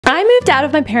I moved out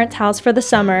of my parents' house for the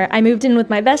summer. I moved in with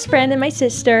my best friend and my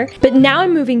sister, but now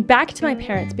I'm moving back to my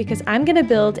parents because I'm gonna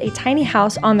build a tiny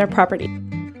house on their property.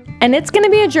 And it's gonna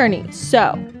be a journey,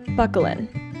 so buckle in.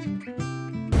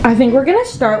 I think we're gonna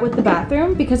start with the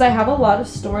bathroom because I have a lot of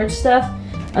storage stuff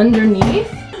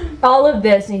underneath. All of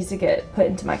this needs to get put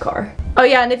into my car. Oh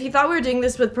yeah, and if you thought we were doing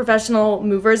this with professional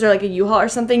movers or like a U-Haul or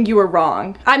something, you were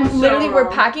wrong.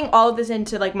 We're packing all of this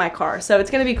into like my car, so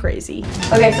it's gonna be crazy.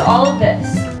 Okay, so all of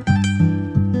this.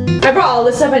 I brought all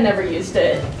this stuff, I never used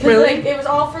it. Really? Like, it was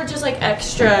all for just like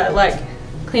extra like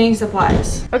cleaning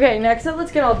supplies. Okay, next up,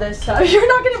 let's get all this stuff. You're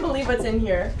not gonna believe what's in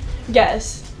here.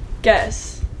 Guess,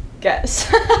 guess,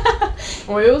 guess.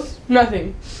 Oils?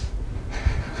 Nothing.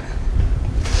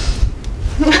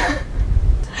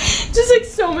 Just like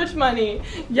so much money.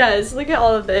 Yes, look at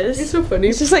all of this. You're so funny.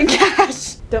 It's just like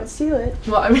cash. Don't steal it.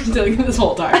 Well, I've been stealing it this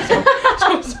whole time, so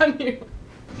joke's on you.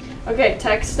 Okay,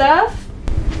 tech stuff.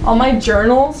 All my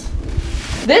journals.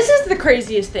 This is the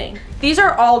craziest thing. These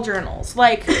are all journals.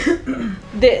 Like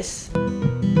this.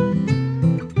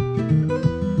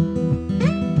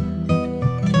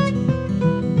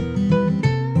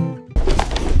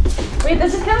 Wait,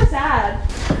 this is kind of sad.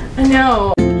 I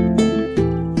know.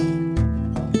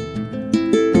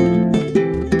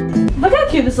 Look how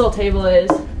cute this little table is.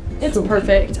 It's so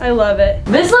perfect. I love it.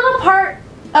 This little part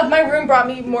of my room brought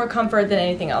me more comfort than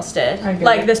anything else did.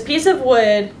 Like this piece of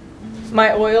wood,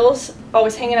 my oils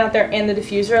always hanging out there, and the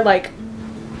diffuser, like,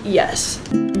 yes.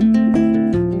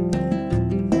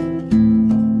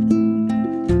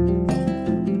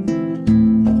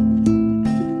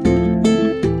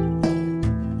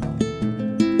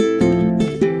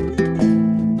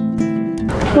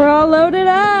 We're all loaded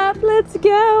up. Let's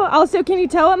go. Also, can you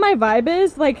tell what my vibe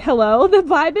is? Like, hello? The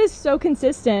vibe is so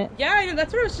consistent. Yeah, I know.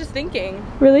 That's what I was just thinking.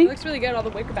 Really? It looks really good, all the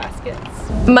wicker baskets.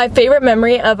 My favorite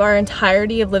memory of our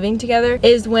entirety of living together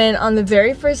is when on the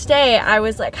very first day, I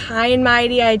was like high and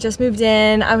mighty. I just moved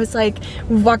in. I was like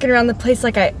walking around the place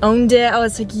like I owned it. I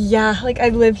was like, yeah, like I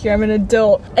live here. I'm an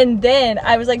adult. And then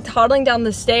I was like toddling down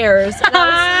the stairs. And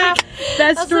I was like,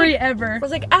 Best story ever. I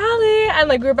was like, Allie, and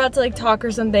like we were about to like talk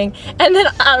or something, and then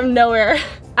out of nowhere,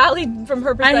 Allie, from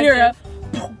her perspective, I hear a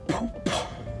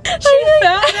she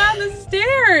fell down the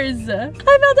stairs. I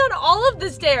fell down all of the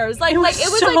stairs. Like it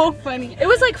was so like funny. It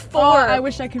was like 4. Oh, I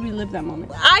wish I could relive that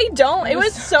moment. I don't. It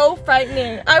was so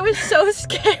frightening. I was so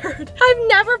scared. I've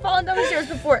never fallen down the stairs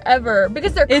before ever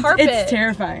because they're carpet. It's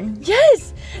terrifying.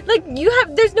 Yes. Like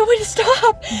there's no way to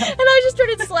stop. No. And I just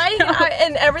started sliding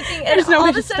and everything. And all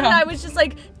of a sudden I was just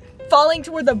like falling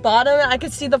toward the bottom. I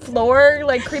could see the floor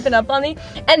like creeping up on me.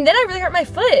 And then I really hurt my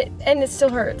foot and it still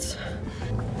hurts.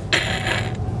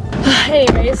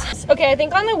 Anyways, okay, I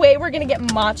think on the way we're gonna get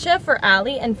matcha for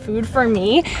Allie and food for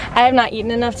me. I have not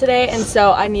eaten enough today, and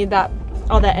so I need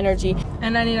all that energy.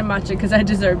 And I need a matcha because I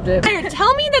deserved it.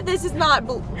 Tell me that this is not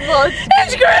blue. Well,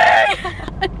 it's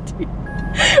green!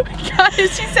 Guys,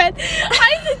 she said,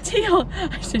 I said teal.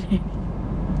 I said, hey,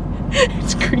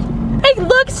 it's green. It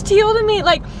looks teal to me.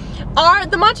 Like,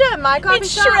 the matcha at my coffee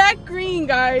shop. It's Shrek green,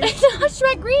 guys. It's not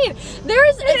Shrek green. It's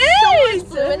so much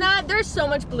blue in that. There's so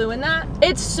much blue in that.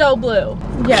 It's so blue.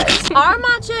 Yes. Our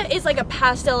matcha is like a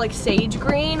pastel, like sage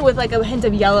green with like a hint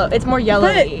of yellow. It's more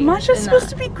yellowy. But matcha's supposed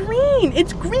to be green.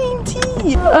 It's green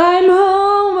tea. I'm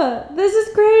home. This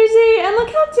is crazy. And look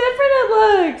how different it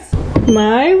looks.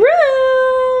 My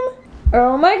room.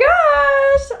 Oh my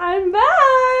gosh. I'm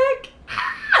back.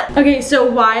 Okay, so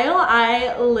while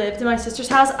I lived in my sister's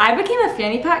house, I became a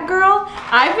fanny pack girl.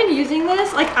 I've been using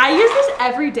this, like I use this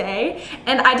every day,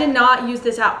 and I did not use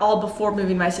this at all before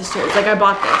moving my sister's. Like I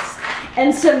bought this.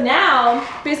 And so now,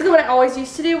 basically what I always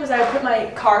used to do was I would put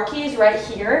my car keys right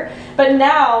here, but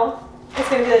now it's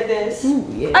gonna be like this. Ooh,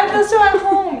 yeah. I feel so at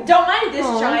home. Don't mind this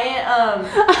giant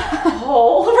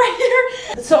hole right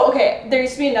here. So okay, there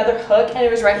used to be another hook and it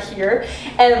was right here.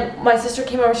 And my sister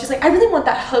came over, she's like, I really want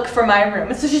that hook for my room.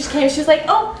 And so she just came, she was like,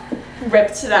 oh,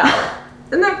 ripped it out.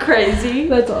 Isn't that crazy?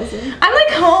 That's awesome. I'm like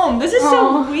home. This is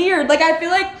so weird. Like I feel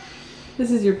like this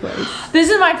is your place. This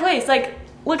is my place. Like,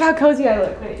 look how cozy I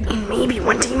look. Wait. Maybe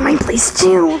one day my place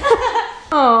too.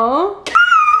 Aww.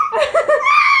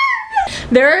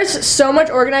 There's so much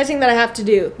organizing that I have to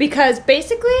do because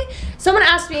basically someone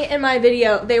asked me in my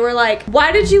video, they were like,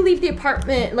 why did you leave the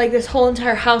apartment, like this whole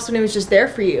entire house when it was just there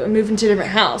for you and move into a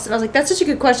different house? And I was like, that's such a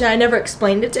good question. I never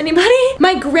explained it to anybody.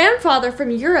 My grandfather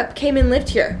from Europe came and lived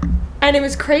here and it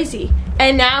was crazy.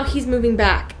 And now he's moving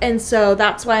back. And so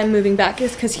that's why I'm moving back,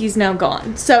 is because he's now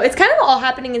gone. So it's kind of all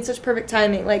happening in such perfect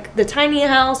timing. Like the tiny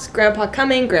house, grandpa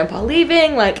coming, grandpa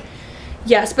leaving, like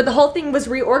Yes, but the whole thing was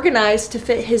reorganized to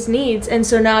fit his needs, and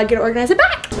so now I get to organize it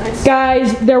back. Nice.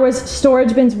 Guys, there was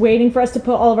storage bins waiting for us to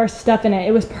put all of our stuff in it.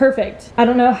 It was perfect. I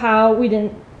don't know how we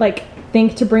didn't like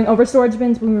think to bring over storage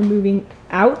bins when we were moving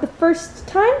out the first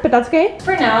time, but that's okay.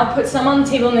 For now, put some on the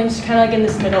table and then just kind of like in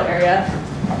this middle area.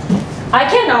 I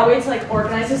cannot wait to like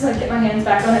organize this and like, get my hands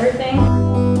back on everything.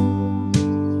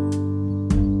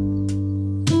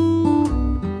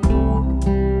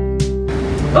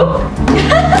 Oh!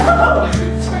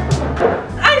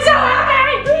 I'm so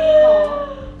happy!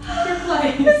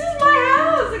 This is my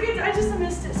house! Like, I just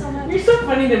missed it so much. You're so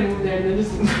funny to move there and then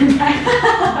just move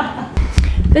back.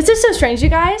 This is so strange, you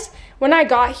guys. When I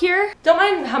got here, don't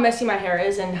mind how messy my hair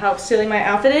is and how silly my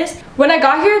outfit is. When I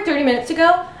got here 30 minutes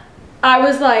ago, I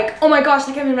was like, oh my gosh,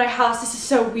 like I'm in my house, this is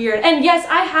so weird. And yes,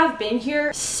 I have been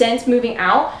here since moving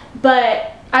out,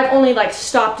 but I've only like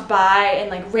stopped by and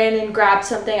like ran and grabbed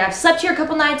something. I've slept here a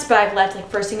couple nights, but I've left like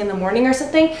first thing in the morning or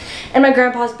something. And my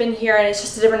grandpa's been here and it's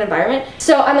just a different environment.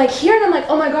 So I'm like here and I'm like,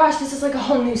 oh my gosh, this is like a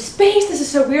whole new space. This is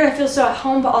so weird. I feel so at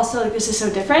home, but also like this is so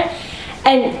different.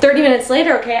 And 30 minutes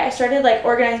later, okay, I started like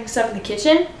organizing stuff in the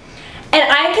kitchen. And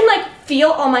I can like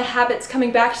feel all my habits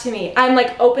coming back to me. I'm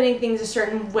like opening things a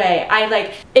certain way. I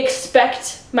like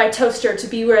expect my toaster to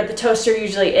be where the toaster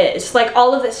usually is. Like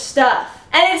all of this stuff.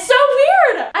 And it's so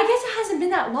weird. I guess it hasn't been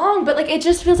that long, but like it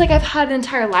just feels like I've had an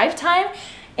entire lifetime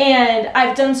and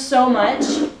I've done so much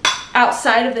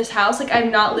outside of this house. Like I've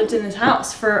not lived in this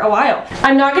house for a while.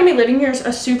 I'm not gonna be living here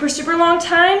a super, super long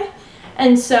time.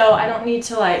 And so I don't need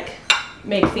to like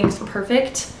make things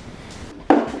perfect.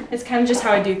 It's kind of just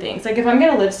how I do things. Like if I'm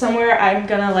gonna live somewhere, I'm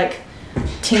gonna like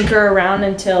tinker around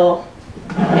until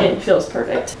it feels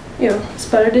perfect. Ew,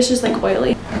 this butter dish is like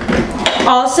oily.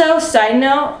 Also, side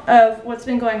note of what's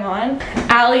been going on,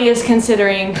 Allie is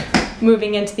considering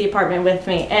moving into the apartment with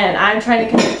me, and I'm trying to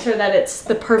convince her that it's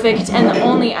the perfect and the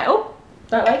only, oh,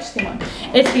 that light just came on.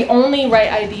 It's the only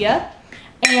right idea,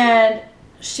 and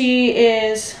she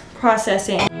is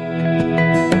processing.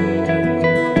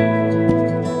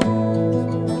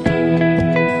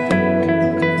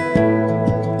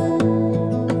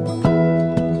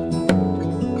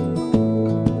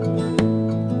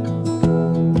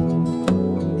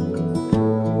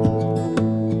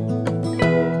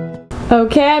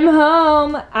 Okay, I'm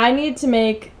home. I need to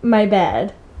make my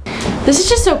bed. This is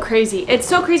just so crazy. It's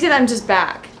so crazy that I'm just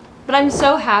back. But I'm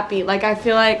so happy. Like, I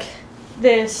feel like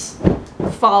this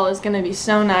fall is gonna be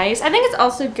so nice. I think it's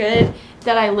also good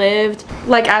that I lived,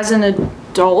 like, as an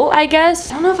adult, I guess.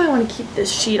 I don't know if I want to keep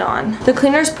this sheet on. The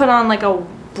cleaners put on, like, a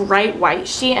bright white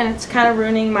sheet, and it's kind of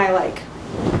ruining my, like,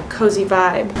 cozy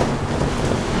vibe.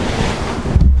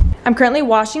 I'm currently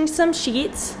washing some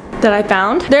sheets that I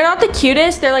found. They're not the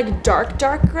cutest, they're like dark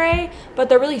gray, but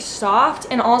they're really soft.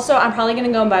 And also I'm probably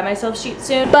gonna go and buy myself sheets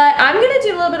soon. But I'm gonna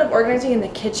do a little bit of organizing in the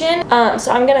kitchen.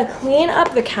 So I'm gonna clean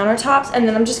up the countertops, and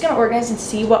then I'm just gonna organize and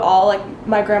see what all like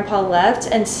my grandpa left,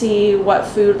 and see what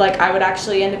food like I would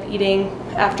actually end up eating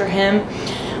after him,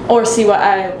 or see what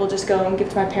I will just go and give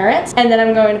to my parents. And then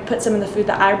I'm going to put some of the food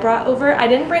that I brought over. I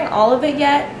didn't bring all of it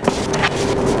yet.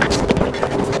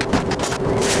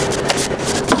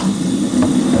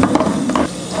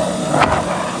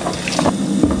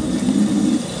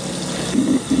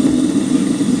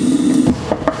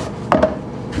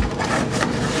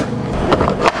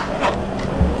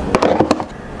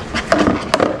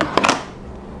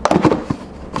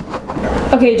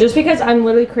 Okay, just because I'm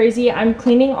literally crazy, I'm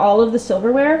cleaning all of the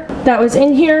silverware that was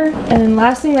in here. And then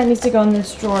last thing that needs to go in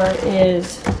this drawer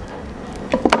is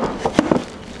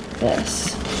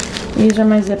this. These are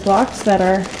my Ziplocs that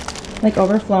are like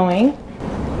overflowing.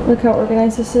 Look how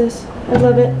organized this is. I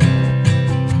love it.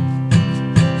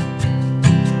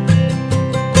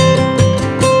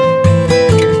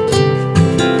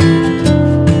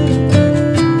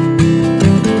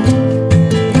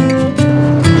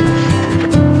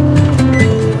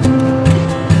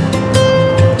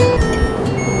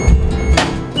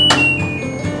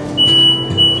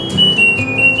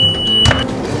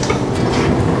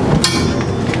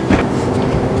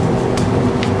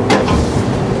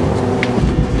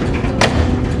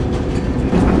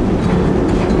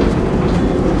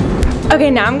 Okay,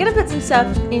 now I'm gonna put some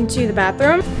stuff into the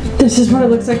bathroom. This is what it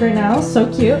looks like right now,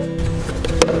 so cute.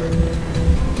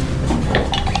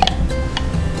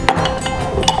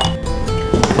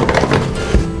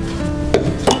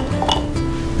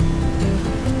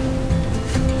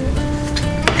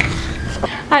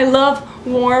 I love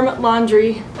warm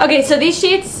laundry. Okay, so these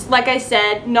sheets, like I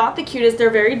said, not the cutest. They're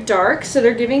very dark, so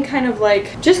they're giving kind of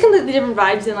like just completely different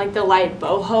vibes than like the light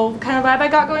boho kind of vibe I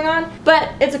got going on.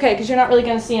 But it's okay because you're not really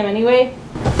gonna see them anyway.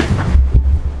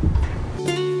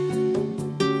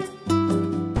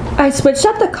 I switched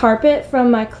out the carpet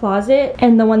from my closet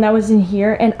and the one that was in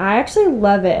here, and I actually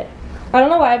love it. I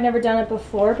don't know why I've never done it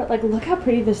before, but like, look how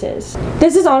pretty this is.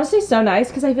 This is honestly so nice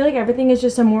because I feel like everything is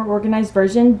just a more organized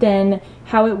version than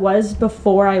how it was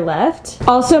before I left.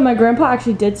 Also, my grandpa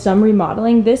actually did some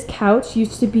remodeling. This couch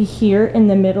used to be here in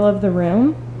the middle of the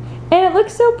room, and it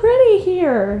looks so pretty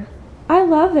here. I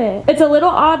love it. It's a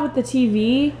little odd with the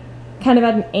TV kind of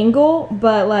at an angle,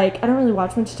 but like, I don't really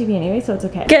watch much TV anyway, so it's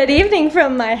okay. Good evening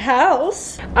from my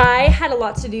house. I had a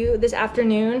lot to do this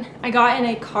afternoon. I got in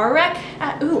a car wreck.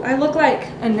 Ooh, I look like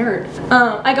a nerd.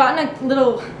 I got in a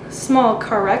little small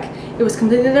car wreck. It was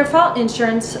completely their fault.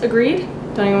 Insurance agreed.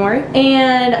 Don't even worry.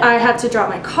 And I had to drop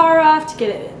my car off to get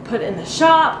it put in the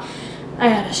shop. I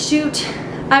had a shoot.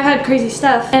 I've had crazy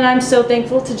stuff, and I'm so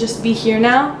thankful to just be here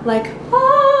now. Like,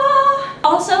 ah.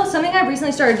 Also, something I've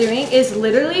recently started doing is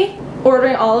literally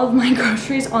ordering all of my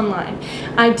groceries online.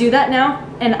 I do that now,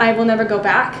 and I will never go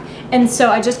back. And so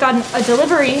I just got a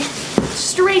delivery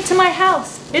straight to my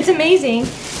house. It's amazing.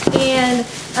 And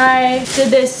I did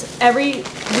this every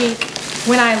week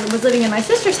when I was living in my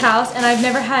sister's house, and I've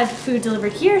never had food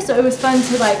delivered here, so it was fun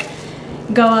to like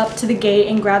go up to the gate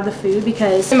and grab the food,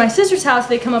 because in my sister's house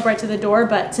they come up right to the door,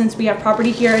 but since we have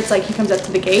property here, it's like he comes up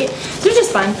to the gate. So it's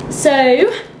just fun.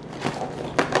 So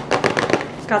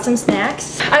got some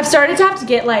snacks. I've started to have to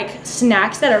get like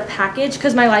snacks that are packaged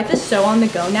because my life is so on the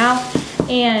go now,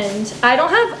 and I don't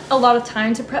have a lot of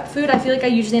time to prep food. I feel like I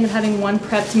usually end up having one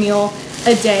prepped meal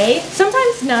a day,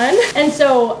 sometimes none. And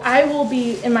so I will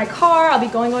be in my car, I'll be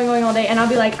going all day, and I'll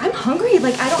be like, I'm hungry,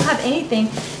 like I don't have anything.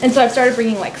 And so I've started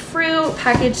bringing like fruit,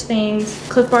 packaged things.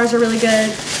 Cliff bars are really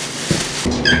good.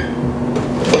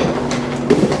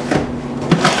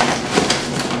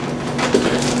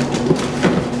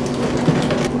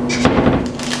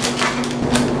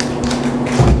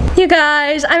 You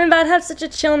guys, I'm about to have such a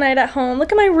chill night at home.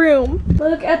 Look at my room.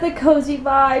 Look at the cozy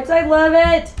vibes. I love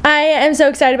it. I am so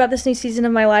excited about this new season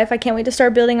of my life. I can't wait to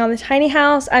start building on the tiny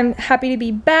house. I'm happy to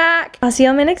be back. I'll see you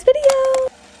on my next video.